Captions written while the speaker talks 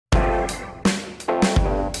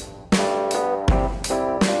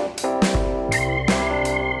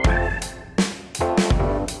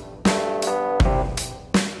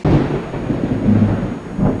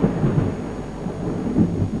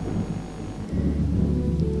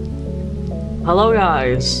Hello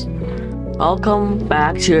guys, welcome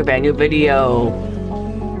back to a brand new video.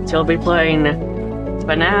 So we'll be playing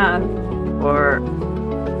FNAF or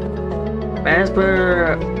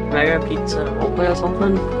Fredbears Mega Roleplay or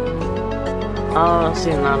something. Let's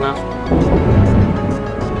see, no.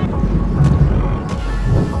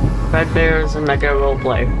 Fredbears Mega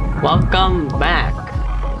Roleplay. Welcome back.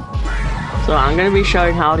 So I'm gonna be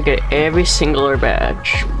showing how to get every singular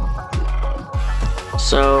badge.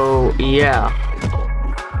 So yeah.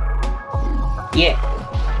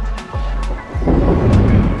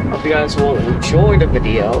 Hope you guys will enjoy the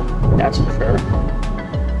video, that's for sure.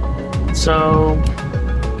 So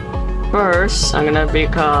first I'm gonna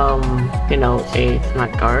become, a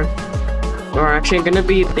night guard. We're actually gonna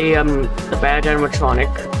be the badge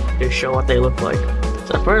animatronic to show what they look like.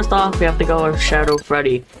 So first off, we have to go with Shadow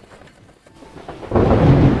Freddy.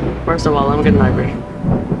 First of all, let me get night vision.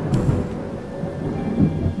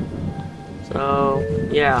 So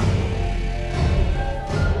yeah.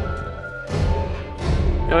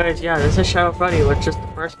 Anyways, yeah, this is Shadow Freddy, which is the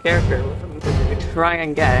first character we're trying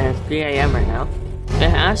and get, and it's 3 AM right now. It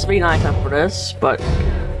has to be nighttime for this, but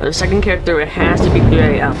the second character, it has to be 3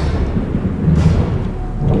 AM.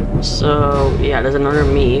 So yeah, there's another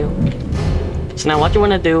me. So now what you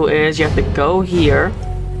want to do is you have to go here.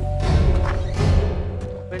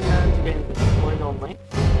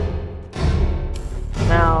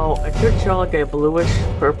 Now it should show like a bluish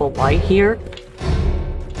purple light here.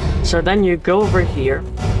 So then you go over here,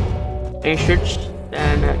 and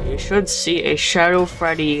you should see a Shadow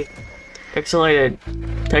Freddy pixelated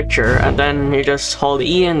picture, and then you just hold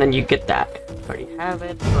E and then you get that. I already have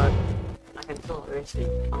it, but I can still eventually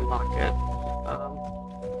unlock it.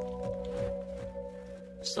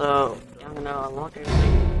 So I'm gonna unlock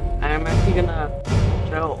everything, and I'm actually gonna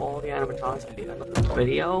show all the animatronics at the end of this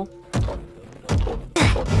video.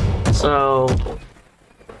 So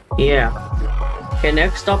yeah. Okay,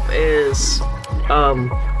 next up is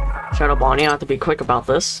Shadow Bonnie. I have to be quick about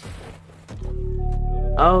this.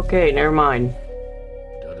 Okay, never mind.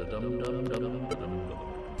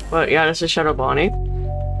 But yeah, this is Shadow Bonnie.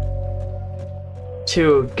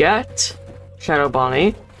 To get Shadow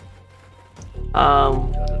Bonnie,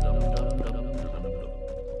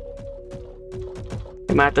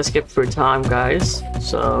 you might have to skip through time, guys.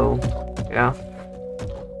 So yeah,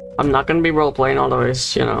 I'm not gonna be roleplaying all those,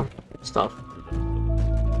 stuff.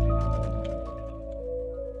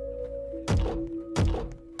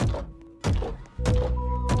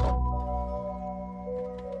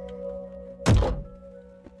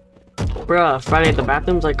 Bruh, Friday, the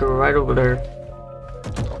bathroom's like right over there.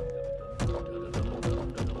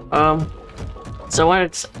 So when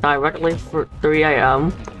it's directly for 3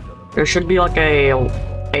 AM, there should be like a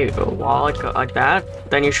wall like that.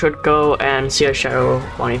 Then you should go and see a Shadow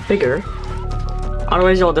Bonnie figure.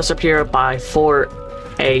 Otherwise, you'll disappear by 4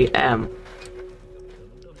 AM.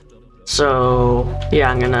 So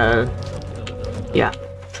yeah, yeah.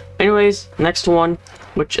 Anyways, next one,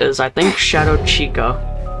 which is I think Shadow Chica,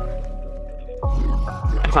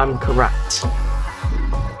 if I'm correct.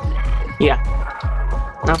 Yeah.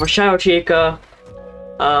 Now for Shadow Chica,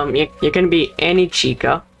 you can be any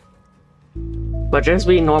Chica, but just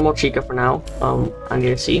be normal Chica for now. I need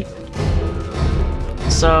to see.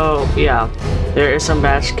 So yeah, there is some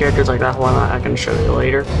badge characters like that one I can show you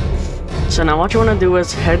later. So now what you want to do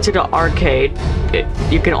is head to the arcade.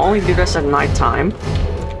 You can only do this at nighttime.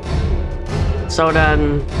 So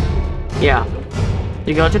then, yeah,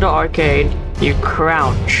 you go to the arcade, you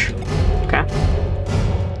crouch, okay?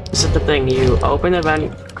 This is the thing, you open the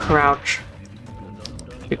vent, crouch,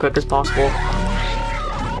 be quick as possible.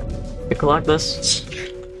 You collect this.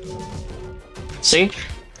 See?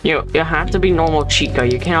 You have to be normal Chica,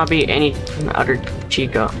 you cannot be any other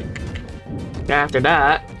Chica. After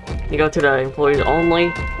that, you go to the employees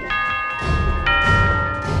only.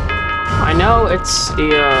 I know it's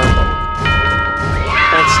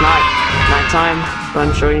not nighttime, but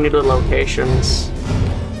I'm showing you the locations.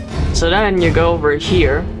 So then you go over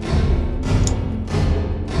here,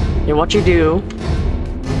 and what you do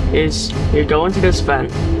is you go into this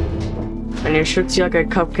vent, and you should see like a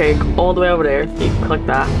cupcake all the way over there. You click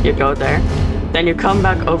that, you go there, then you come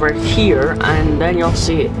back over here, and then you'll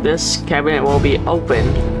see this cabinet will be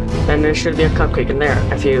open. Then there should be a cupcake in there.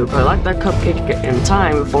 If you collect that cupcake in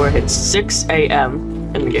time before it hits 6 AM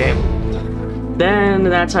in the game, then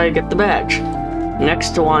that's how you get the badge.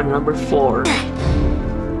 Next one, number 4.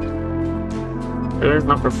 There's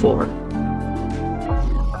number 4.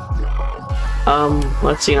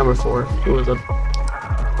 Let's see number 4. Who was it?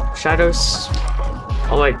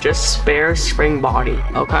 Oh wait, just spare spring body.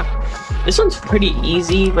 Okay. This one's pretty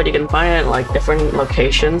easy, but you can find it in like different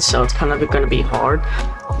locations, so it's kind of gonna be hard.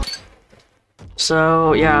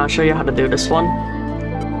 So yeah, I'll show you how to do this one.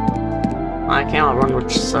 I cannot run,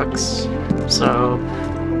 which sucks. So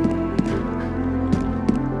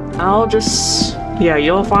I'll just, yeah,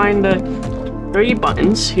 you'll find the 3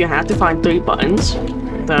 buttons. You have to find 3 buttons.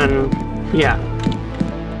 Then, yeah.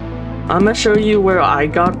 I'm gonna show you where I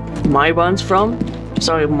got my buttons from,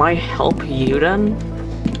 so it might help you then.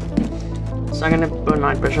 So I'm gonna go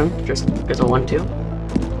night vision, just because I want to.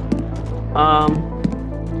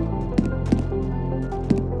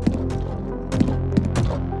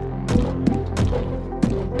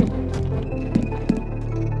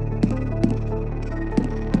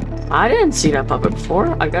 I didn't see that puppet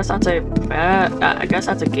before. I guess that's a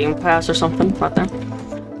game pass or something right there.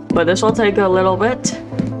 But this will take a little bit,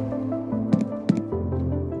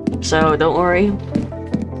 so don't worry.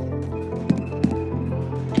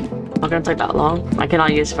 Not gonna take that long. I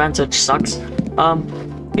cannot use fence, which sucks. You're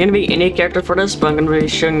gonna be any character for this, but I'm gonna be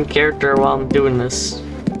showing character while I'm doing this,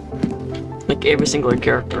 like every single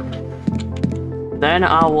character. Then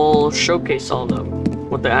I will showcase all of them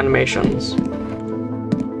with the animations.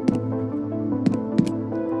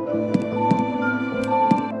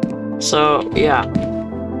 So, yeah.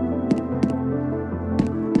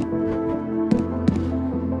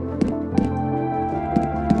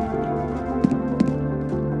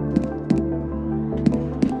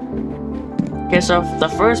 Okay, so the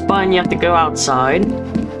first button you have to go outside,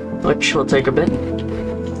 which will take a bit.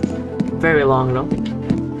 Very long though.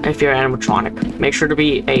 If you're animatronic, make sure to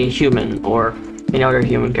be a human or any other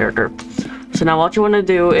human character. So now what you want to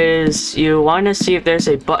do is you want to see if there's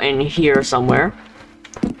a button here somewhere.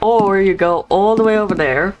 Or you go all the way over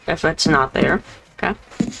there, if it's not there, okay?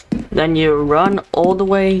 Then you run all the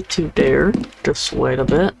way to there. Just wait a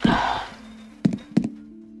bit.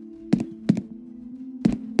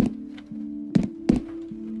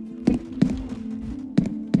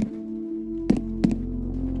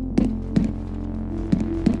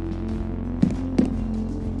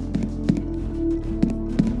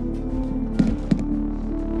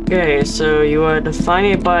 Okay, so you would find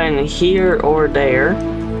a button here or there.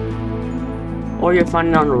 Or you'll find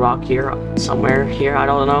it on a rock here, somewhere here, I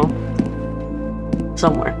don't know.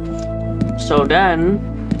 Somewhere. So then,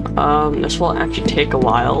 this will actually take a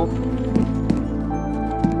while.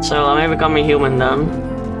 So let me become a human then.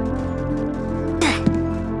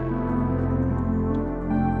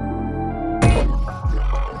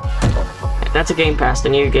 That's a Game Pass, the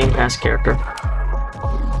new Game Pass character.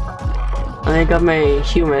 I think I'm a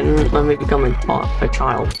human, let me become a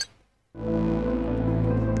child.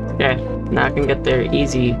 Okay, now I can get there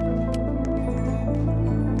easy.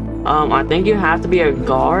 I think you have to be a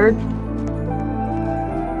guard.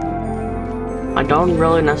 I don't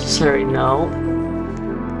really necessarily know,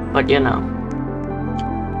 but you know.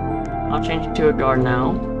 I'll change it to a guard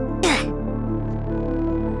now.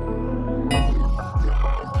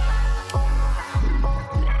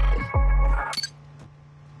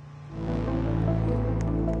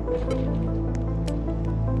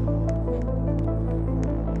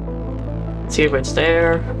 See if it's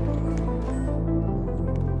there.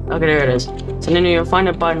 Okay, there it is. So then you'll find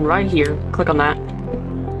a button right here. Click on that.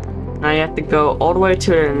 Now you have to go all the way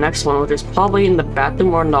to the next one, which is probably in the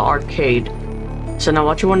bathroom or in the arcade. So now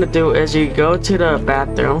what you want to do is you go to the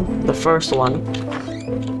bathroom, the first one.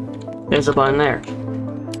 There's a button there.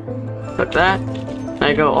 Click that. Now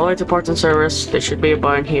you go all the way to parts and service. There should be a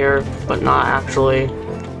button here, but not actually.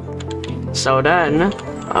 So then,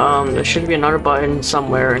 there should be another button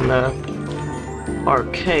somewhere in the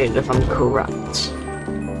arcade, if I'm correct.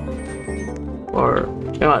 Or,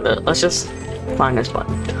 you know what, let's just find this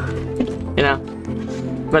button. You know?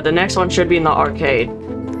 But the next one should be in the arcade.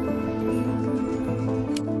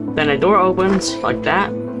 Then a door opens, like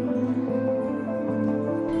that.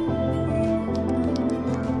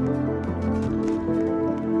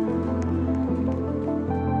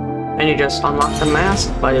 And you just unlock the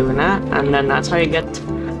mask by doing that, and then that's how you get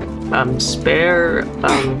spare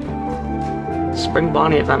Spring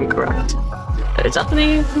Bonnie, if I'm correct. Is that the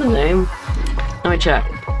name? Let me check.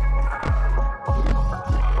 Is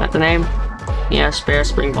that the name? Yeah, spare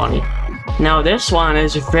Spring Bonnie. Now this one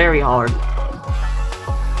is very hard.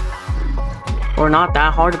 Or not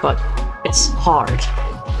that hard, but it's hard,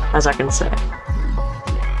 as I can say.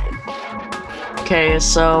 Okay,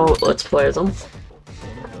 so let's play them.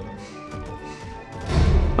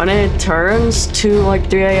 When it turns to like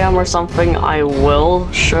 3 AM or something, I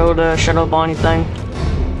will show the Shadow Bonnie thing.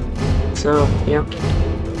 So, yeah.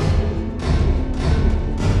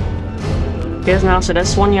 Here's now, so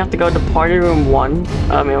this one you have to go to party room 1.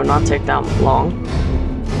 It will not take that long.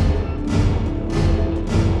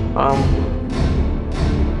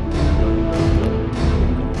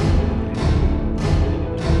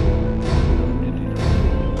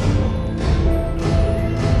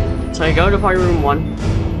 So you go to party room 1.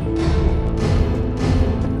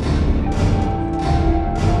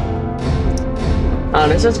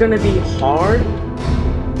 This is gonna be hard.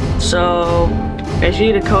 So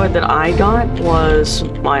actually the code that I got was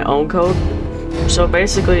my own code. So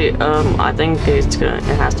basically, I think it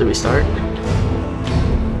has to restart.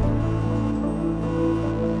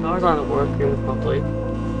 Power's not working properly.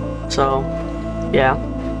 So, yeah.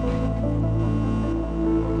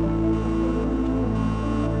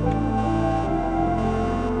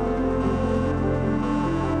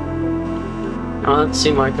 Now let's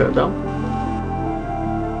see my code though.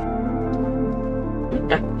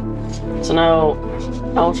 Okay. So now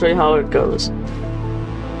I'll show you how it goes.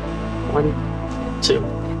 1, 2,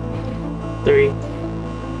 3,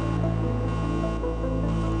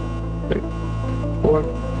 4,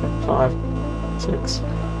 5, 6,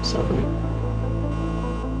 7.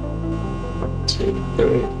 1, 2,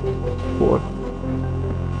 3, 4.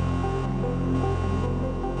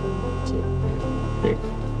 2, 3,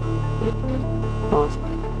 5,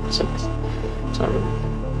 6, 7,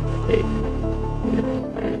 8.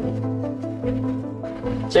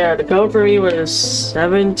 So yeah, the code for me was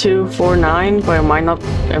 7249, but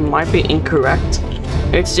it might be incorrect.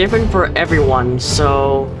 It's different for everyone,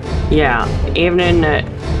 so yeah, even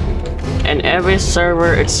in every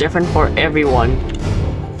server, it's different for everyone.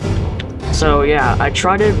 So yeah, I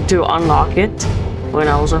tried to unlock it when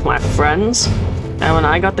I was with my friends, and when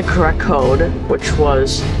I got the correct code, which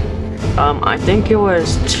was, I think it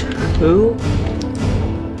was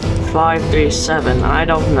 2537, I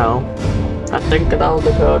don't know. I think that was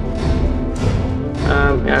the code.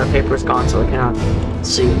 Yeah, the paper's gone, so I cannot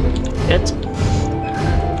see it.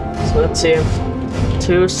 So let's see if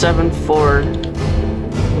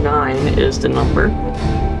 2749 is the number.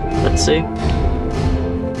 Let's see.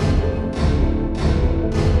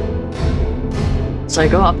 So I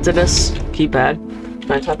go up to this keypad,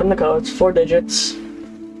 and I type in the code. It's 4 digits.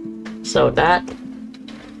 So that.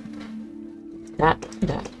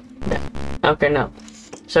 Okay, no.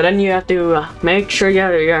 So then you have to make sure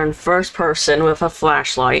you're in first person with a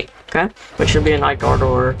flashlight, okay? Which should be a night guard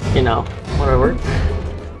or, you know, whatever.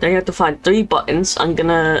 Then you have to find 3 buttons.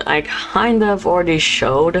 I kind of already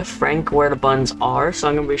showed Frank where the buttons are, so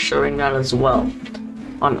I'm gonna be showing that as well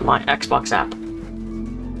on my Xbox app.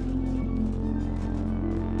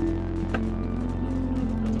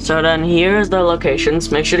 So then here's the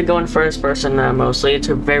locations. Make sure to go in first person mostly. It's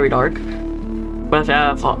very dark. But if you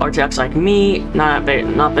have RTX like me, not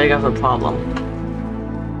big of a problem.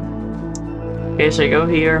 Okay, so you go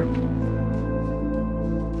here.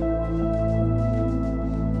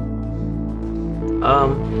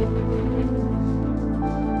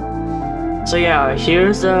 So yeah,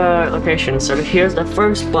 here's the location. So here's the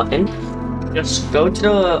first button. Just go to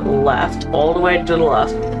the left, all the way to the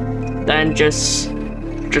left. Then just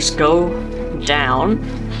go down.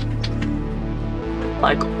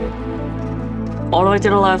 Like, all the way to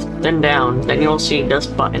the left, then down, then you'll see this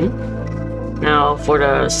button. Now, for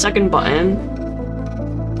the second button,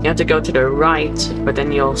 you have to go to the right, but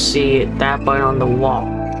then you'll see that button on the wall.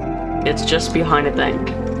 It's just behind the thing.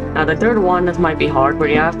 Now, the third one, this might be hard, but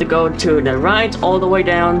you have to go to the right, all the way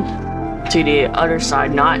down to the other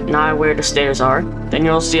side, not where the stairs are. Then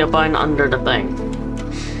you'll see a button under the thing.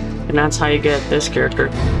 And that's how you get this character.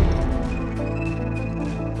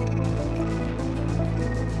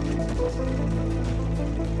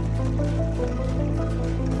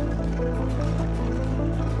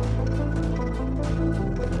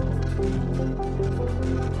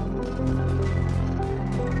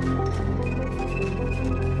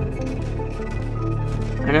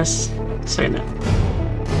 And just say that.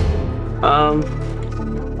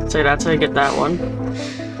 Say that's how you get that one.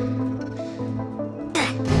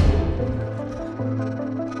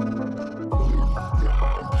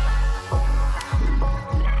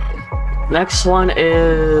 Next one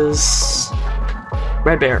is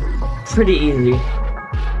FredBear. Pretty easy.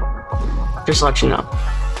 Just to let you know.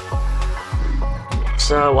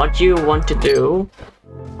 So what you want to do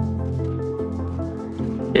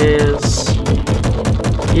is,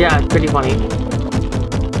 yeah, it's pretty funny.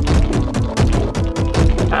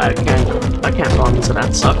 I can't run, so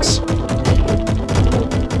that sucks.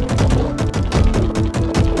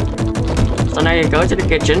 So now you go to the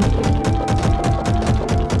kitchen.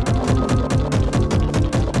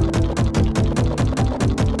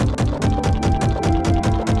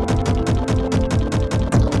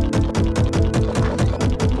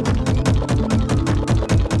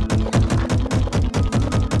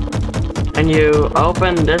 you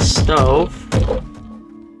open this stove.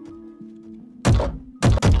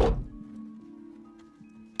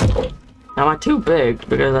 Am I too big?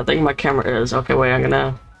 Because I think my camera is. Okay, wait, I'm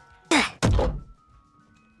gonna...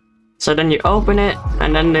 So then you open it,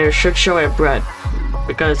 and then there should show a bread.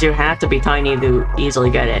 Because you have to be tiny to easily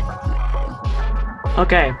get it.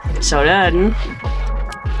 Okay, so then...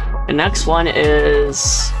 The next one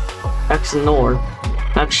is... Ignore.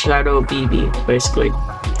 That's Shadow BB, basically.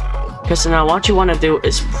 Okay, so now what you want to do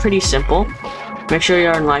is pretty simple. Make sure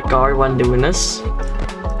you're in Night Guard when doing this.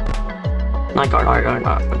 Night Guard, okay.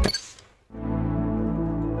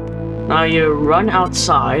 Now you run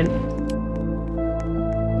outside.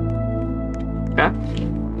 Okay.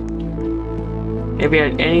 Maybe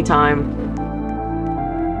at any time.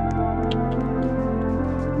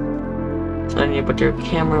 So then you put your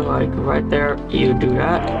camera like right there. You do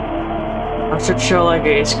that. That should show like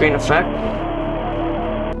a screen effect.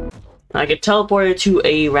 I get teleported to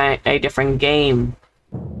a different game.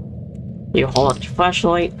 You hold up your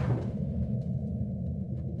flashlight.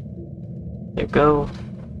 There you go.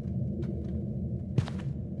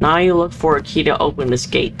 Now you look for a key to open this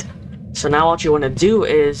gate. So now what you want to do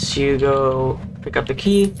is you go pick up the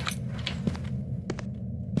key.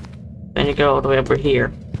 Then you go all the way over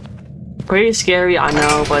here. Pretty scary, I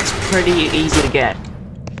know, but it's pretty easy to get.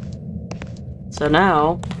 So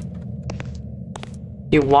now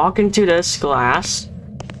you walk into this glass.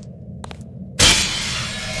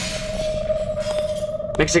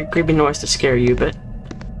 Makes a creepy noise to scare you a bit.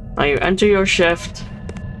 Now you enter your shift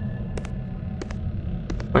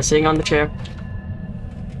by sitting on the chair.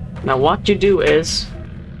 Now what you do is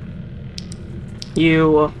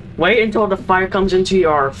you wait until the fire comes into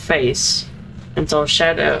your face, until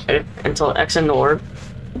X and Nor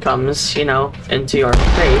comes, you know, into your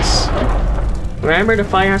face. Remember, the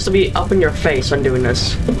fire has to be up in your face when doing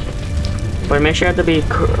this. But make sure you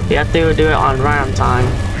have to do it on random time.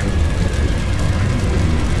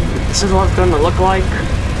 This is what it's gonna look like.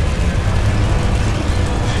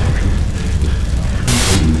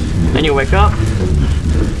 Then you wake up.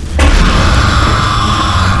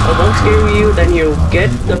 It won't scare you, then you get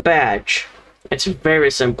the badge. It's very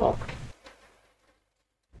simple.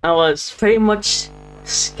 I was pretty much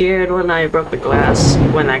scared when I broke the glass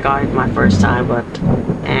when I got it my first time, but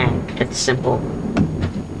it's simple.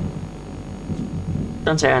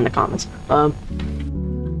 Don't say that in the comments.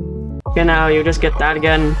 Okay, now you just get that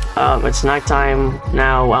again. It's nighttime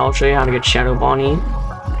now. I'll show you how to get Shadow Bonnie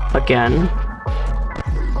again.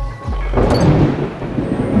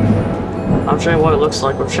 I'll show you what it looks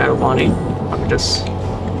like with Shadow Bonnie. Let me just...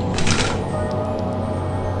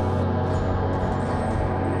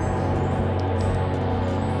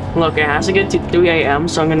 Look, it has to get to 3 AM,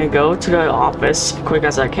 so I'm gonna go to the office quick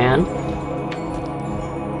as I can.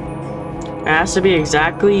 It has to be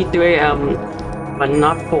exactly 3 AM, but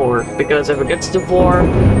not 4, because if it gets to 4,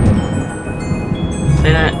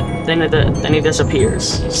 then it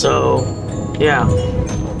disappears. So, yeah.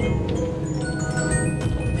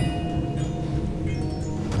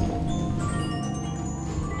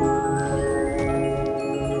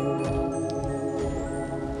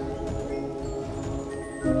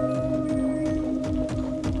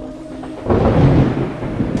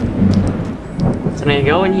 So then you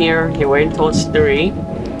go in here, you wait until it's 3.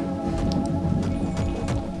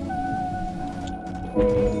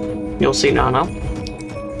 You'll see Nana.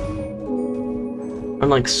 In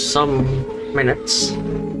like some minutes.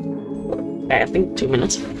 I think 2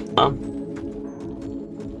 minutes.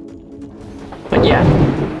 But yeah,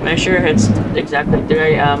 make sure it's exactly 3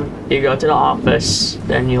 AM. You go to the office,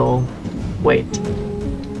 then you'll wait.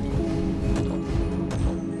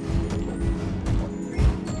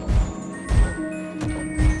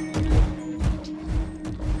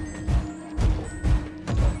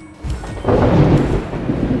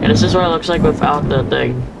 This is what it looks like without the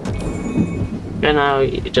thing. And now,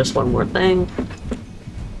 just one more thing.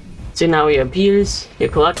 See, now he appears, you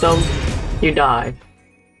collect them, you die.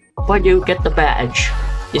 But you get the badge.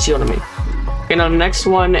 You see what I mean? Okay, now the next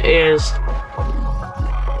one is...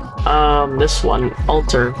 this one,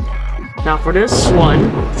 Alter. Now for this one,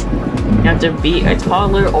 you have to be a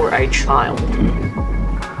toddler or a child.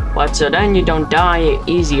 But so then you don't die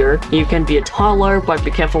easier. You can be a toddler, but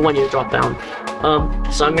be careful when you drop down.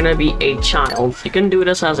 So I'm gonna be a child. You can do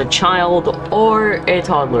this as a child or a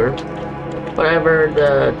toddler. Whatever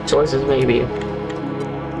the choices may be.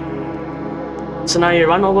 So now you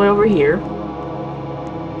run all the way over here.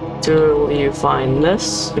 Till you find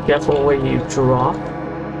this. Be careful where you drop.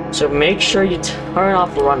 So make sure you turn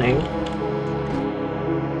off running.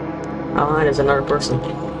 Oh, there's another person.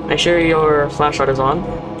 Make sure your flashlight is on.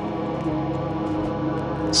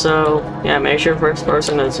 So yeah, make sure first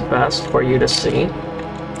person is best for you to see.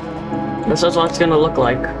 This is what it's gonna look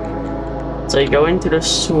like. So you go into the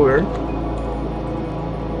sewer,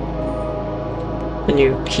 and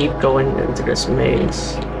you keep going into this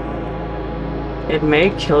maze. It may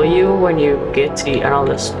kill you when you get to the end of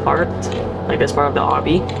this part, like this part of the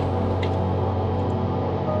obby,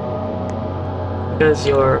 because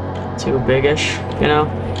you're too biggish, you know?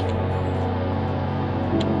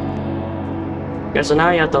 Okay, so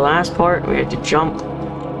now you have the last part, we have to jump.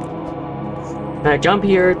 Now jump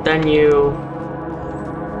here, then you...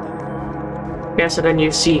 Okay, so then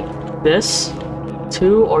you see this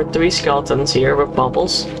 2 or 3 skeletons here with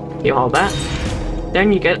bubbles. You hold that.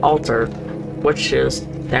 Then you get Alter, which is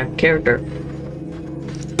that character.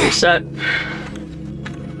 Reset.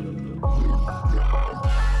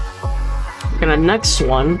 And the next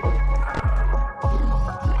one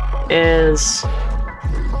is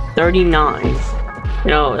 39. You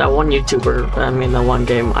know, that one YouTuber, I mean the one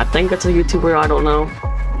game. I think it's a YouTuber, I don't know.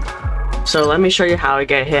 So let me show you how to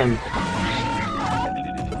get him.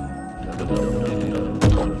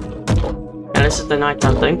 And this is the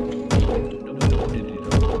nighttime thing.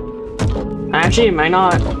 Actually, it might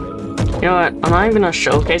not... You know what, I'm not even gonna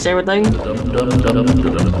showcase everything.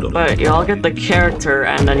 But y'all get the character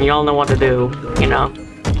and then y'all know what to do, you know.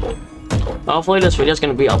 Hopefully this video is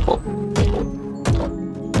gonna be helpful.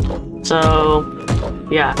 So...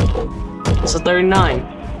 yeah, this is 39.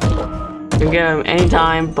 You can get him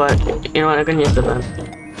anytime, but you know what, I'm gonna use the vent.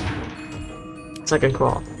 Second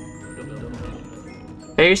crawl.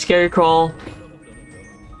 Very scary crawl.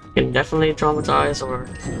 You can definitely traumatize or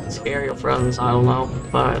scare your friends, I don't know.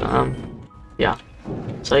 But, yeah.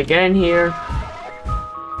 So I get in here.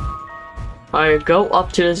 I go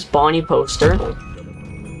up to this Bonnie poster.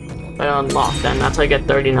 I unlock them, that's how I get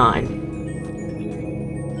 39.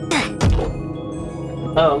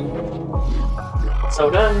 So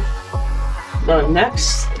then, the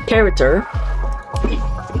next character,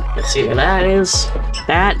 let's see what that is.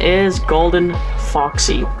 That is Golden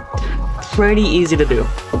Foxy. Pretty easy to do,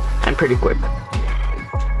 and pretty quick.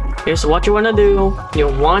 Okay, so what you want to do, you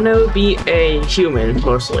want to be a human,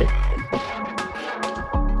 mostly.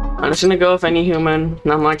 I'm just gonna go with any human,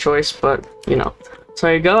 not my choice, but, you know. So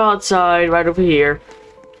you go outside, right over here.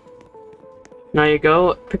 Now you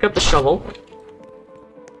go, pick up the shovel.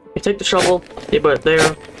 You take the shovel, you put it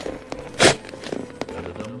there.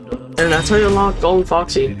 And that's how you unlock Golden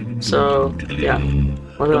Foxy. So, yeah.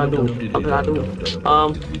 What did I do? What did I do?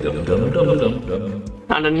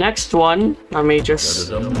 And the next one, let me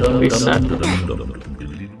just reset.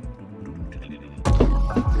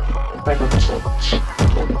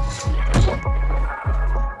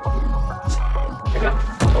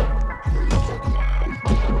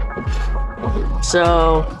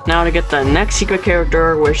 So, now to get the next secret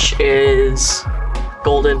character, which is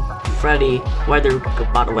Golden Freddy, weather,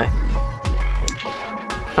 by the way.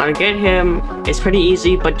 Now to get him, it's pretty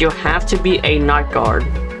easy, but you have to be a night guard.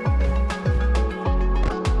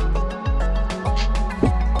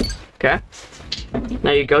 Okay.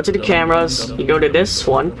 Now you go to the cameras, you go to this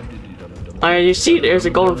one. You see there's a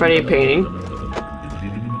Golden Freddy painting.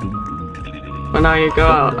 But now you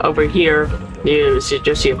go over here, you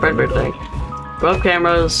just see a Fredbear thing. Go up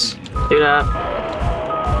cameras, do that.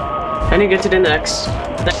 Then you get to the next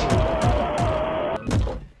thing.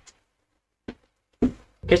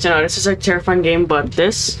 Okay, so now this is a terrifying game, but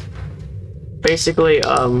this basically is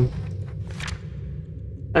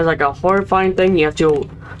like a horrifying thing. You have to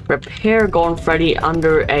repair Golden Freddy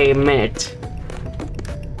under a minute.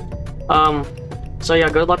 So yeah,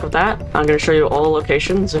 good luck with that. I'm gonna show you all the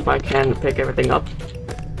locations if I can pick everything up.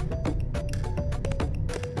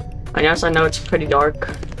 And yes, I know it's pretty dark,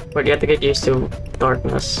 but you have to get used to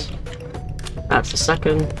darkness. That's the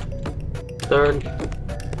second, third,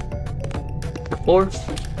 fourth,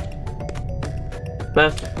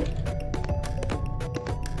 fifth,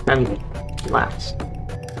 and last.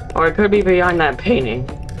 Or it could be behind that painting.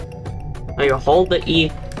 Now you hold the E.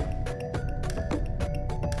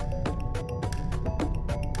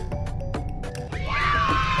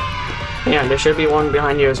 Yeah, there should be one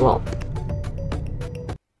behind you as well.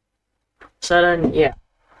 So then, yeah.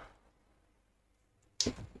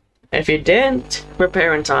 If you didn't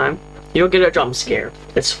prepare in time, you'll get a jump scare.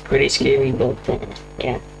 It's pretty scary, but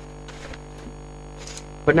yeah.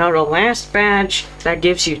 But now the last badge, that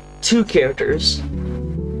gives you 2 characters,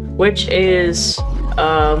 which is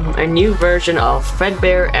a new version of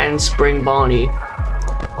Fredbear and Spring Bonnie.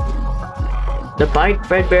 The Bite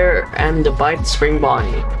Fredbear and the Bite Spring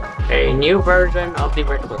Bonnie. A new version of the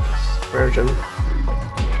regular version.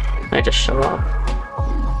 I just show up.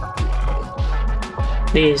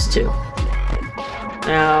 these two.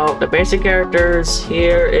 Now, the basic characters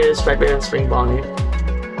here is Fredbear and Spring Bonnie.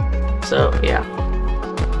 So, yeah.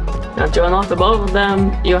 Now, to unlock the both of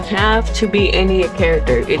them, you have to be any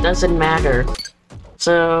character. It doesn't matter.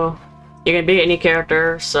 So, you can be any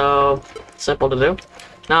character, so simple to do.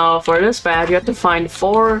 Now, for this badge, you have to find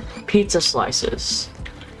 4 pizza slices.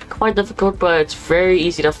 Quite difficult, but it's very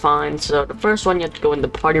easy to find. So, the first one, you have to go in the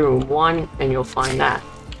party room 1, and you'll find that.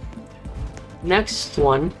 Next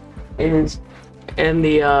one is in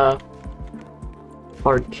the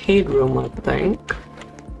arcade room, I think,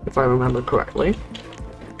 if I remember correctly.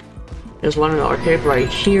 There's one in the arcade right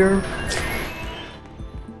here.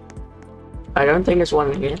 I don't think there's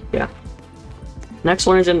one in here. Yeah. Next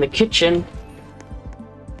one is in the kitchen,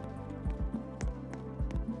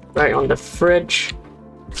 right on the fridge.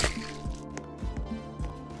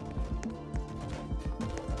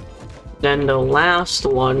 Then the last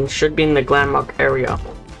one should be in the Glam Rock area.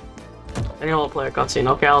 Any whole player cutscene.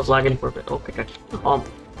 Okay, I was lagging for a bit. Okay.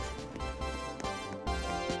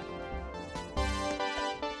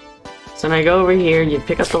 So now you go over here, you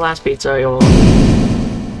pick up the last pizza, you'll...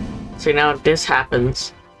 See, now this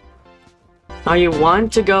happens. Now you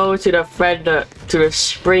want to go to the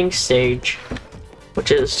spring stage,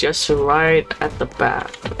 which is just right at the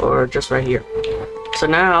back, or just right here. So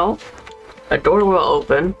now, a door will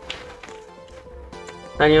open.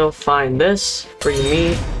 Then you'll find this, free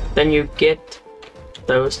meat, then you get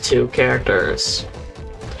those 2 characters.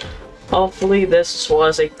 Hopefully this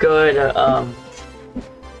was a good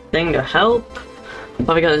thing to help.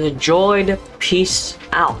 Hope you guys enjoyed. Peace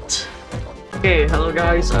out. Okay, hello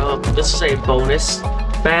guys, this is a bonus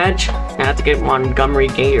badge. I have to get Montgomery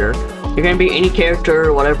Gator. You can be any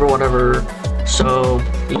character, whatever. So,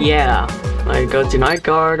 yeah. I go to Night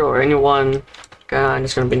Guard or anyone. I'm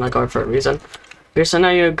just gonna be Night Guard for a reason. Okay, so now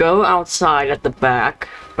you go outside at the back,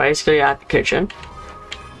 basically at the kitchen.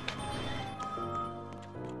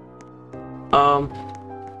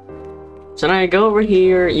 So now you go over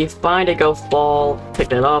here, you find a golf ball,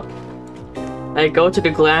 pick it up. Now you go to the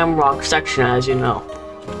Glam Rock section, as you know.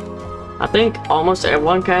 I think almost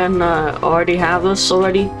everyone can already have this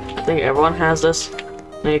already. I think everyone has this.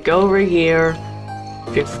 Now you go over here,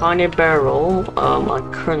 if you find a barrel,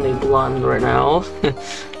 I'm currently blind right now.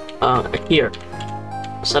 Here.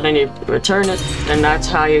 So then you return it, and that's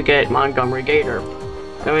how you get Montgomery Gator.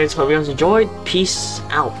 Anyways, hope you guys enjoyed. Peace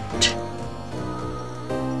out.